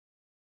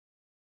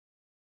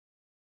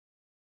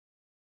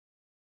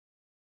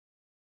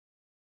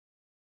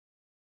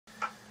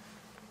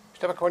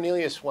Stefan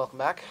Kornelius, welcome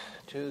back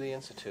to the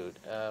Institute.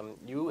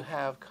 You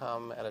have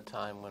come at a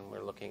time when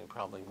we're looking at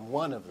probably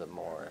one of the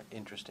more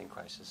interesting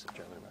crises of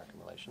German-American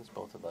relations.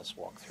 Both of us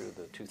walked through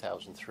the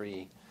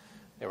 2003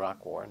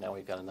 Iraq War. Now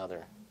we've got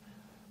another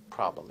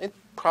problem. It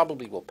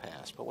probably will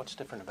pass, but what's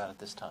different about it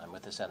this time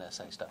with this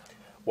NSA stuff?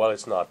 Well,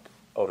 it's not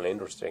only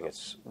interesting,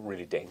 it's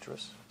really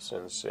dangerous,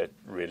 since it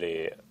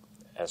really,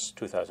 as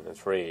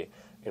 2003,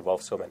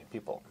 involves so many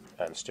people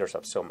and stirs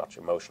up so much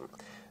emotion,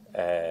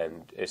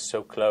 and is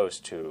so close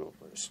to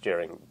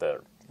steering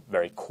the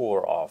very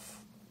core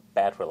of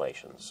bad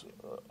relations,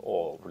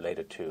 all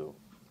related to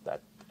that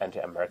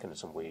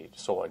anti-Americanism we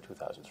saw in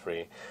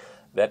 2003,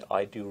 that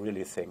I do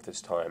really think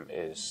this time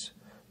is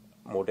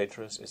more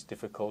dangerous, is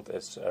difficult,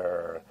 is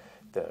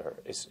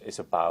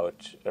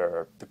about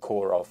the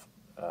core of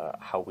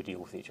how we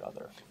deal with each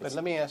other. But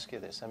let me ask you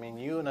this. I mean,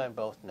 you and I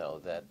both know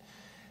that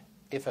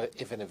if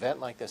an event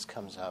like this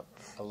comes up,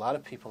 a lot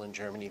of people in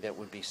Germany that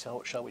would be,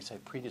 so, shall we say,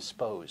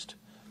 predisposed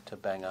to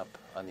bang up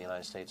on the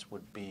United States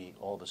would be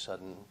all of a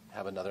sudden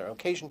have another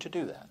occasion to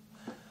do that.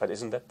 But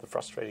isn't that the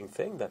frustrating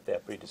thing, that they're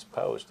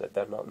predisposed, that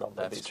they're not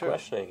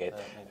questioning it?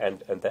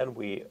 And then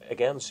we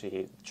again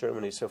see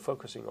Germany so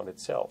focusing on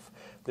itself.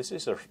 This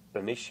is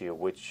an issue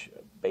which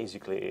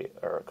basically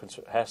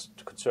has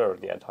to concern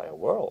the entire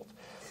world.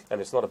 And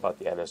it's not about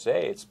the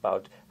NSA, it's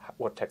about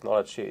what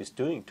technology is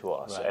doing to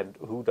us, right, and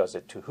who does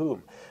it to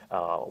whom.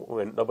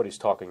 When nobody's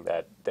talking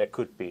that there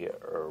could be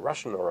a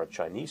Russian or a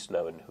Chinese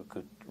known who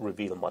could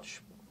reveal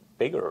much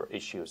bigger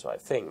issues, I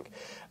think.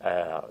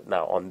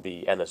 Now, on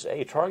the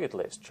NSA target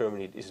list,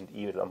 Germany isn't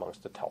even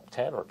amongst the top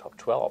 10 or top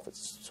 12.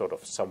 It's sort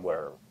of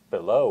somewhere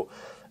below.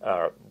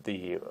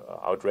 The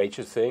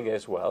outrageous thing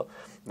is, well,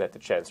 that the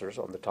chancellor's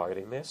on the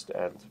targeting list,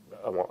 and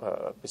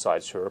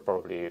besides her,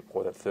 probably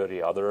more than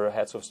 30 other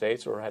heads of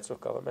states or heads of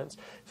governments.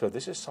 So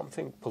this is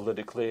something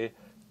politically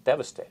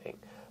devastating.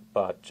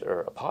 But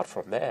apart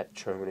from that,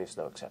 Germany is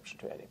no exception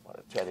to any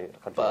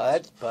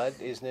country. But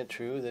isn't it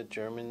true that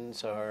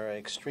Germans are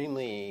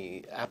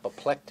extremely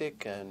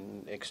apoplectic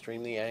and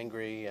extremely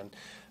angry? And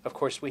of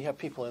course, we have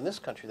people in this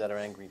country that are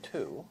angry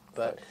too.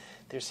 But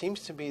there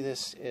seems to be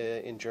this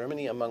in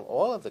Germany, among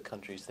all of the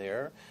countries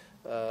there,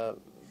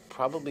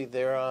 probably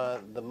they're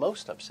the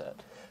most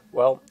upset.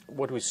 Well,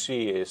 what we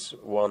see is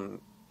one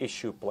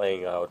issue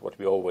playing out, what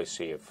we always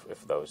see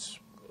if those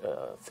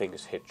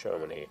things hit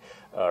Germany.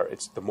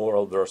 It's the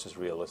moral versus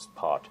realist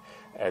part.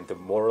 And the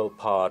moral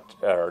part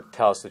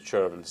tells the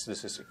Germans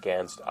this is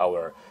against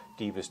our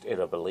deepest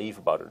inner belief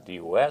about the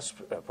U.S.,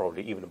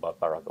 probably even about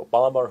Barack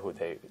Obama, who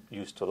they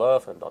used to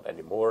love and not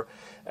anymore.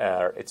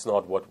 It's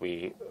not what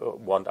we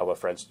want our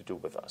friends to do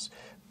with us.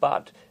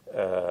 But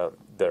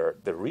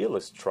the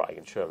realist strike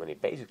in Germany,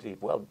 basically,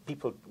 well,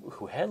 people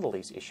who handle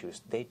these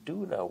issues, they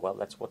do know, well,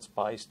 that's what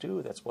spies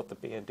do, that's what the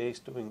BND is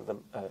doing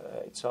them,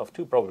 itself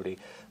too, probably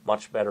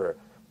much better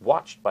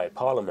watched by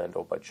Parliament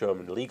or by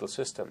German legal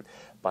system.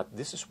 But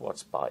this is what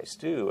spies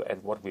do,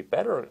 and what we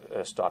better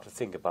start to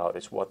think about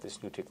is what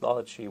this new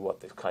technology, what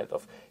this kind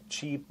of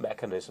cheap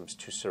mechanisms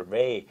to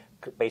survey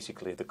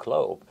basically the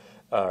globe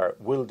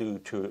will do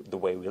to the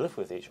way we live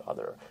with each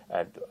other.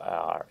 And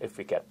if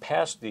we get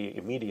past the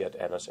immediate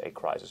NSA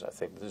crisis, I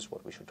think this is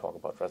what we should talk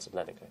about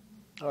transatlantically.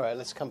 All right,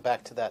 let's come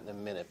back to that in a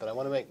minute, but I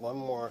want to make one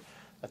more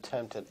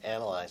attempt at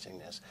analyzing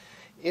this.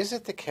 Is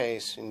it the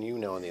case, and you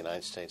know in the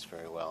United States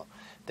very well,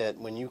 that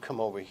when you come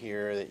over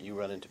here that you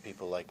run into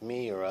people like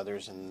me or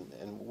others and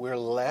we're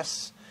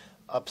less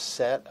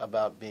upset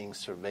about being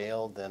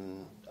surveilled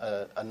than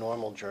a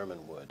normal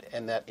German would,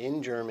 and that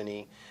in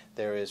Germany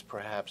there is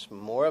perhaps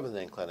more of an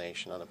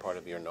inclination on the part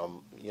of your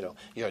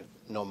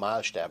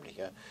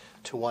Normalsterbliche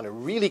to want to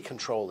really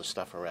control the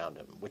stuff around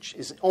him, which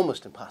is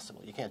almost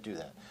impossible. You can't do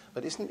that.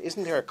 But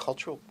isn't there a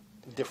cultural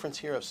difference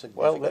here of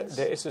significance? Well,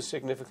 there is a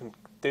significant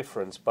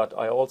difference, but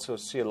I also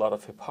see a lot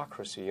of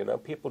hypocrisy. You know,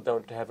 people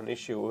don't have an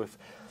issue with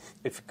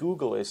if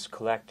Google is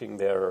collecting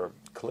their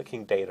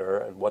clicking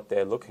data and what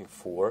they're looking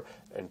for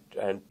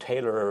and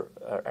tailor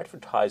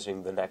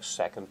advertising the next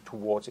second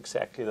towards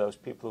exactly those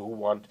people who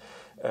want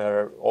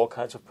all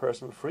kinds of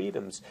personal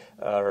freedoms.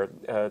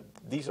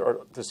 These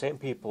are the same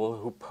people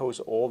who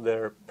post all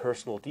their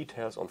personal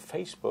details on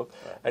Facebook,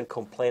 right, and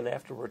complain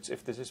afterwards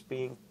if this is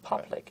being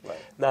public. Right.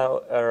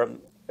 Now,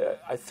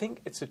 I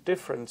think it's a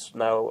difference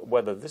now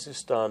whether this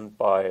is done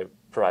by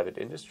private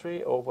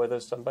industry or whether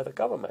it's done by the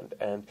government.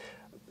 And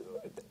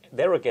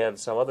there again,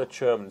 some other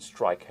German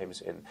strike comes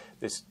in.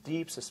 This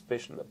deep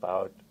suspicion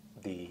about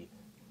the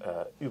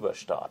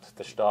Überstaat,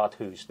 the Staat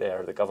who's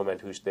there, the government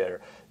who's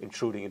there,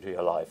 intruding into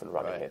your life and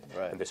running it.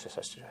 Right. And this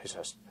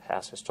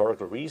has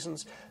historical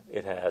reasons.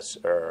 It has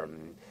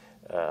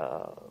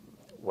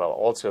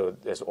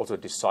there's also a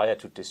desire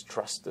to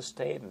distrust the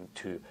state and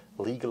to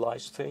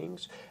legalize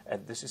things.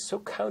 And this is so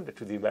counter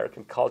to the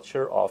American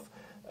culture of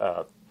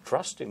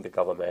trusting the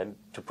government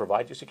to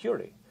provide you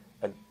security.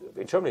 And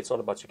in Germany, it's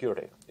not about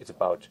security. It's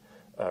about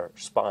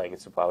spying.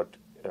 It's about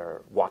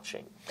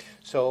watching.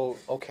 So,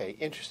 okay,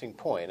 interesting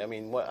point. I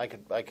mean, what I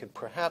could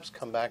perhaps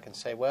come back and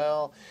say,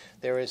 well,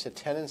 there is a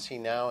tendency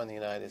now in the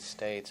United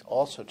States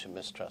also to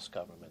mistrust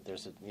government.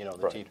 There's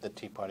the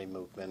Tea Party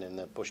movement and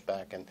the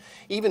pushback, and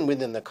even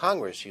within the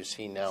Congress, you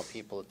see now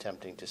people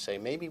attempting to say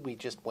maybe we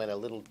just went a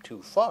little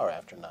too far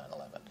after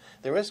 9/11.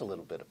 There is a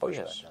little bit of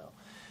pushback now.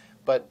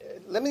 But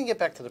let me get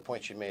back to the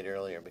point you made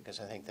earlier, because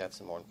I think that's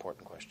the more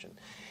important question.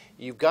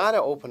 You've got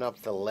to open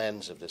up the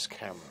lens of this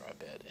camera a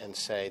bit and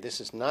say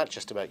this is not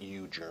just about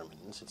you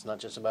Germans. It's not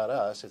just about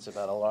us. It's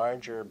about a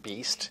larger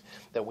beast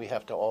that we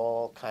have to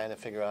all kind of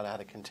figure out how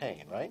to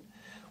contain, right?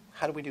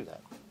 How do we do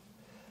that?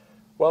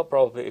 Well,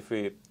 probably if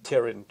we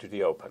tear it into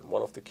the open.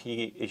 One of the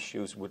key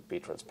issues would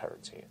be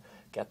transparency.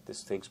 Get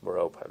these things more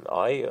open.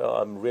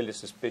 I'm really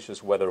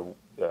suspicious whether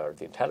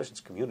the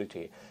intelligence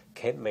community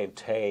can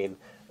maintain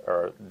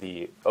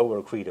the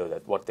over credo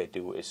that what they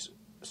do is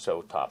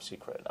so top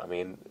secret. I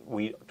mean,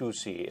 we do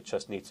see it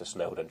just needs a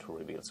Snowden to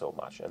reveal so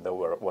much, and there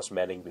was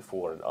Manning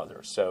before and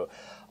others. So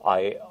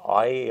I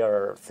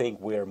think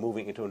we're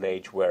moving into an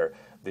age where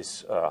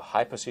this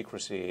hyper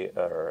secrecy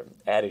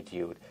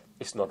attitude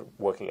is not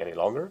working any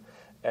longer,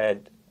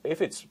 and if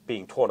it's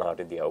being torn out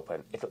in the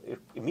open, it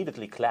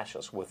immediately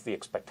clashes with the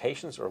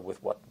expectations or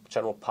with what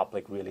general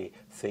public really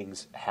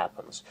thinks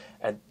happens.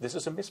 And this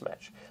is a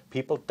mismatch.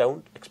 People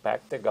don't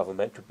expect their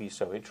government to be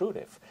so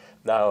intrusive.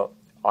 Now,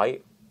 I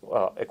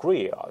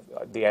agree,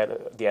 the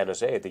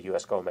NSA, the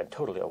U.S. government,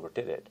 totally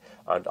overdid it.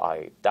 And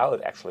I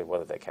doubt, actually,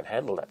 whether they can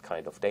handle that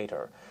kind of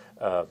data.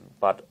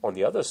 But on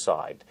the other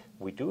side,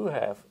 we do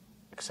have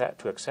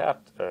to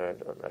accept,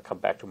 I come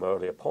back to my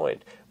earlier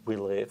point, we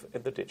live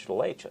in the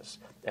digital ages,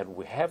 and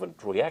we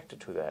haven't reacted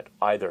to that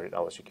either in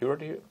our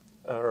security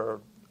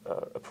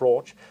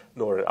approach,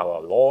 nor in our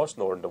laws,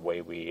 nor in the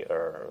way we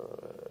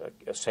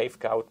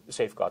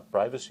safeguard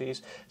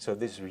privacies. So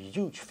this is a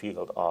huge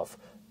field of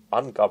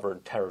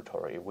ungoverned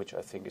territory, which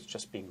I think is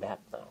just being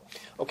mapped now.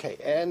 Okay,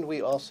 and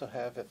we also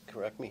have,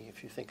 correct me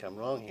if you think I'm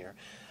wrong here,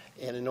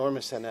 an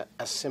enormous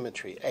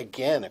asymmetry,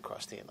 again,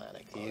 across the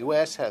Atlantic. The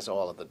U.S. has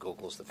all of the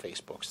Googles, the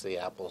Facebooks, the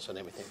Apples, and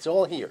everything. It's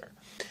all here.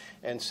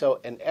 And so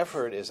an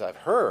effort, as I've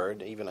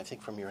heard, even I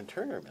think from your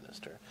Interior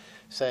Minister,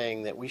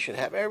 saying that we should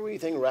have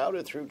everything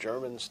routed through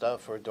German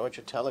stuff or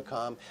Deutsche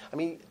Telekom. I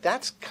mean,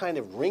 that's kind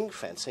of ring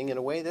fencing in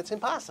a way that's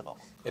impossible.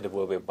 It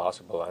will be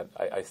impossible.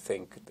 I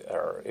think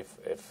if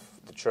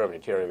the German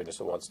Interior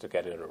Minister wants to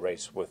get in a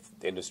race with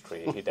the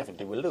industry, he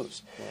definitely will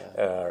lose.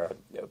 Yeah.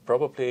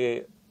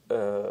 Probably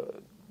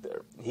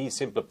he's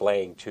simply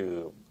playing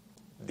to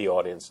the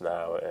audience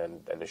now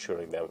and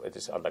assuring them it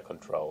is under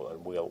control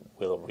and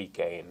we'll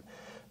regain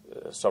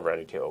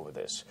sovereignty over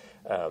this.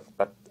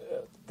 But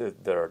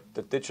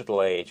the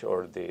digital age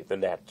or the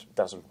net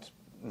doesn't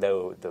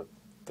know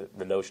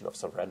the notion of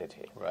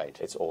sovereignty. Right.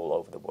 It's all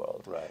over the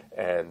world. Right.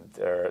 And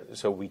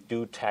so we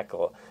do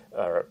tackle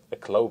a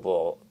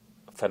global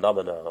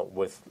phenomena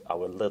with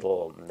our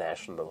little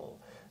national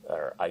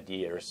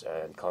ideas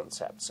and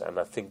concepts, and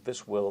I think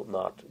this will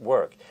not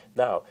work.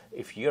 Now,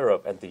 if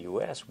Europe and the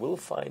US will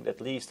find at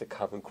least a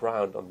common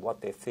ground on what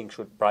they think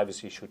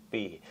privacy should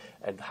be,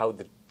 and how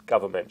the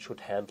government should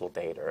handle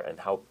data,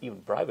 and how even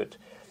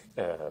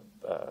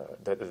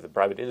the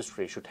private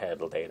industry should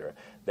handle data,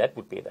 that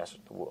would be an asset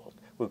to the world.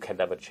 We can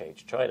never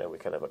change China, we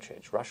can never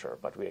change Russia,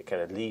 but we can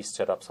at least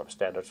set up some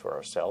standards for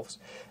ourselves,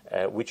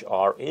 which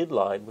are in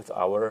line with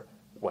our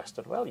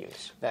Western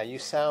values. Now, you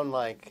sound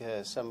like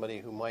somebody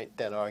who might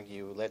then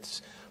argue,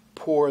 let's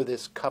pour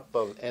this cup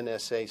of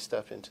NSA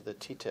stuff into the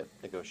TTIP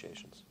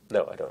negotiations.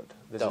 No, I don't.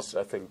 This is,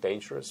 I think,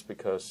 dangerous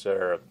because,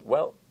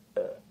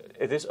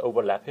 it is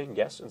overlapping,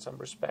 yes, in some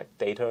respect.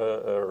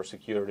 Data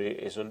security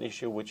is an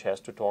issue which has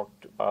to talk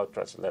about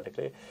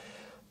transatlantically,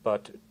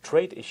 but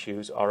trade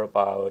issues are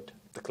about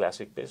the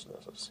classic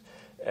businesses.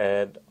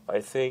 And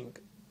I think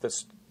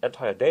this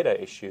entire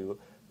data issue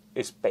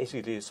is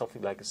basically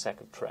something like a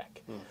second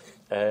track.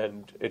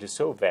 And it is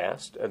so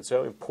vast and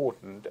so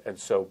important and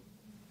so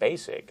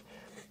basic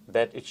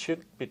that it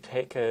should be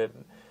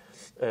taken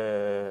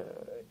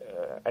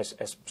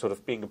as sort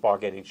of being a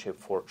bargaining chip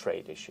for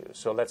trade issues.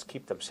 So let's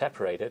keep them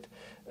separated.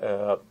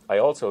 I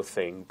also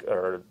think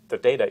the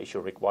data issue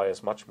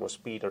requires much more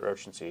speed and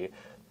urgency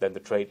than the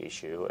trade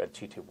issue, and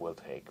TTIP will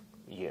take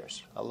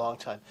years. A long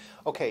time.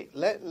 Okay,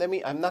 let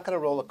me, I'm not going to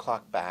roll the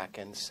clock back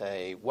and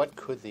say, what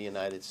could the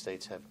United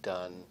States have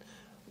done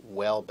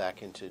well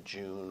back into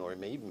June, or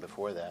maybe even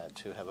before that,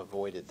 to have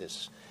avoided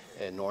this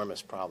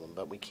enormous problem?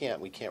 But we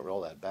can't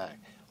roll that back.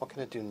 What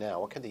can it do now?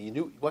 What could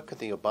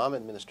the Obama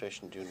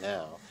administration do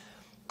now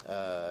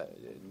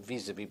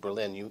vis-a-vis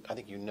Berlin? I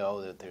think you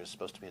know that there's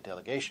supposed to be a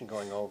delegation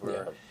going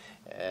over,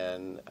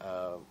 and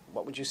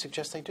what would you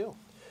suggest they do?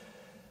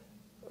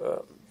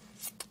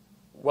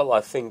 Well,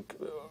 I think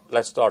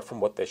let's start from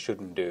what they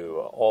shouldn't do.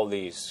 All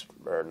these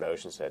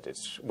notions that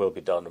it will be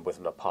done with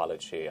an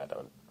apology, I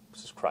don't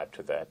subscribe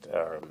to that.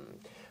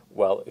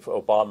 Well, if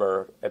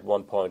Obama at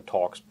one point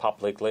talks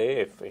publicly,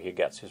 if he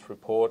gets his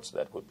reports,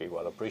 that would be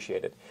well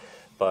appreciated.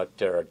 but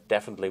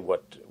definitely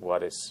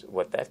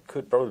what that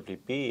could probably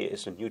be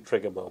is a new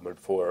trigger moment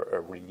for a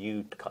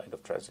renewed kind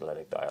of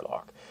transatlantic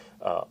dialogue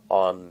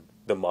on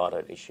the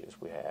modern issues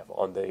we have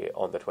on the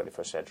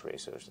 21st century.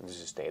 So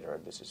this is data,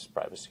 and this is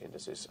privacy, and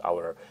this is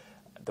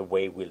the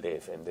way we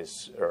live in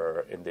this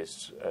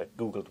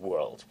Googled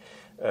world.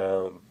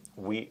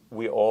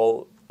 We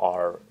all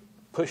are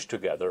pushed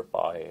together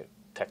by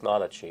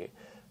technology,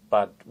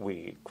 but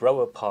we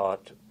grow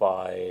apart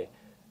by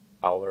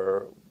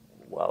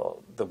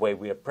the way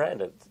we are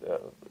branded.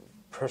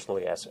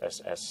 Personally, as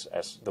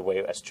the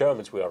way as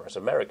Germans we are as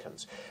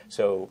Americans.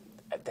 So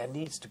there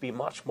needs to be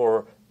much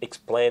more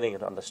explaining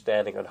and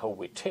understanding on how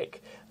we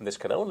tick, and this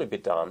can only be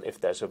done if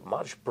there's a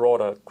much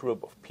broader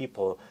group of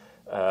people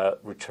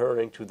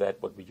returning to that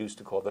what we used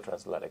to call the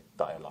transatlantic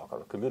dialogue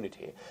or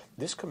community.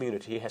 This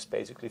community has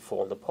basically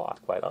fallen apart,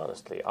 quite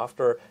honestly.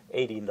 After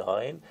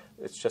 '89,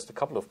 it's just a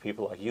couple of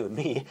people like you and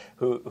me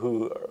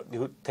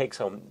who take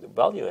some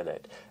value in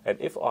it.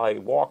 And if I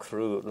walk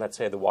through, let's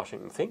say, the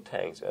Washington think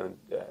tanks and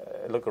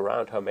look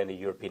around how many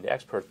European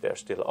experts there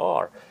still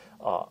are,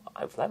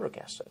 I'm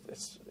flabbergasted.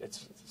 It's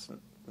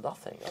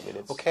nothing. I mean,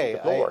 it's okay.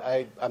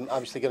 I'm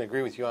obviously going to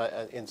agree with you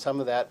in some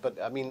of that, but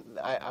I mean,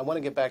 I want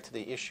to get back to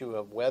the issue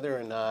of whether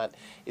or not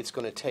it's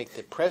going to take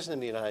the President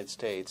of the United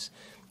States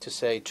to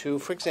say to,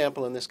 for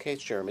example, in this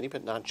case, Germany,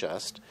 but not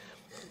just,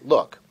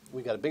 look,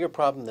 we got a bigger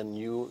problem than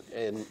you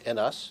and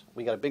us.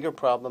 We got a bigger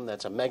problem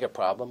that's a mega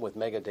problem with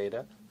mega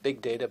data,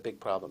 big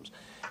problems.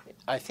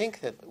 I think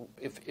that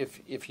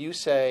if you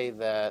say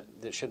that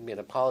there shouldn't be an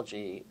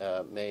apology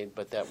made,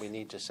 but that we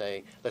need to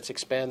say, let's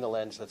expand the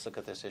lens, let's look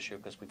at this issue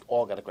because we've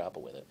all got to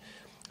grapple with it.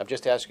 I'm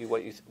just asking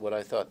you what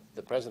I thought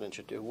the President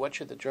should do. What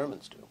should the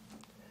Germans do?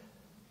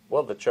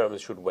 Well, the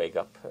Germans should wake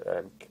up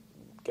and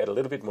get a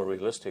little bit more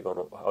realistic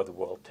on how the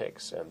world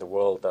ticks, and the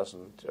world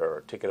doesn't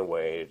tick in a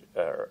way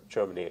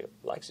Germany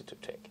likes it to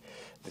tick.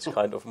 This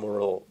kind of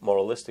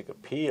moralistic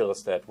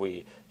appeals that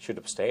we should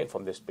abstain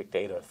from this big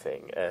data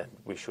thing, and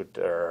we should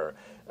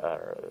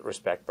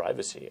respect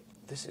privacy.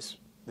 This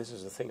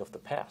is a thing of the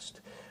past.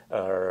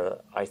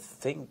 I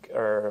think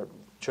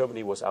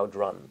Germany was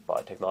outrun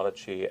by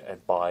technology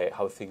and by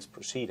how things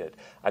proceeded.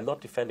 I'm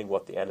not defending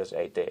what the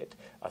NSA did.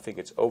 I think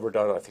it's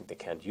overdone. I think they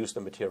can't use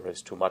the material.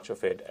 There's too much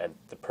of it, and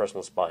the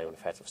personal spying on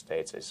the heads of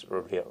states is a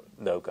real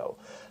no-go.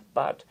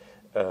 But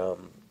the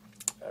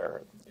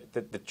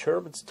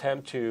Germans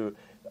tend to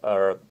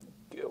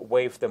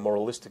wave the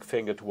moralistic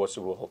finger towards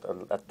the world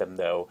and let them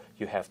know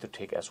you have to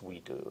tick as we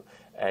do.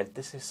 And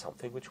this is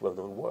something which will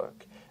not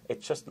work. It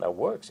just now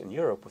works in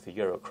Europe with the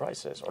euro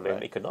crisis on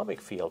an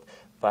economic field,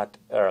 but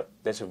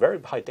there's a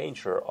very high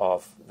danger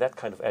of that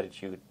kind of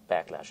attitude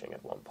backlashing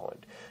at one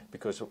point.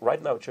 Because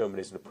right now Germany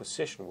is in a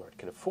position where it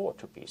can afford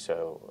to be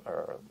so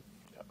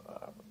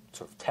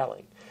sort of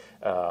telling.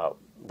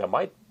 There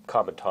might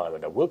come a time,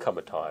 and there will come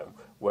a time,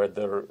 where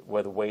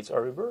the weights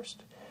are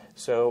reversed.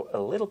 So a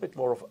little bit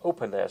more of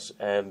openness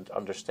and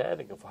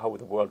understanding of how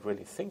the world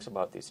really thinks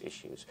about these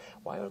issues.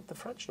 Why aren't the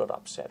French not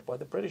upset? Why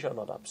the British are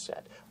not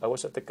upset? I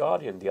was at The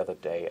Guardian the other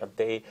day, and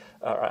they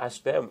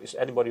asked them, is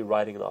anybody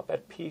writing an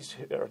op-ed piece,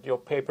 your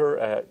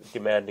paper,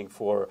 demanding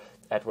for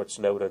Edward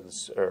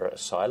Snowden's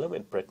asylum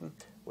in Britain?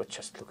 Were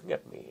just looking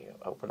at me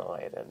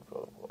open-eyed, and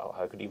how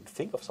I could even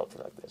think of something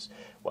like this.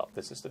 Well,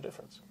 this is the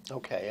difference.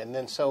 Okay, and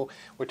then so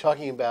we're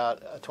talking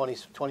about a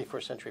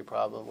 21st century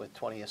problem with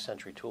 20th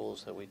century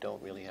tools that we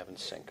don't really have in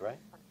sync, right?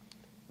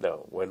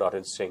 No, we're not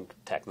in sync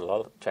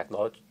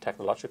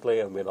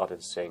technologically, and we're not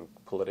in sync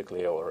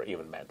politically or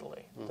even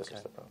mentally. This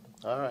is the problem.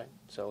 All right,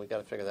 so we got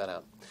to figure that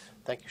out.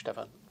 Thank you,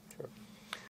 Stefan.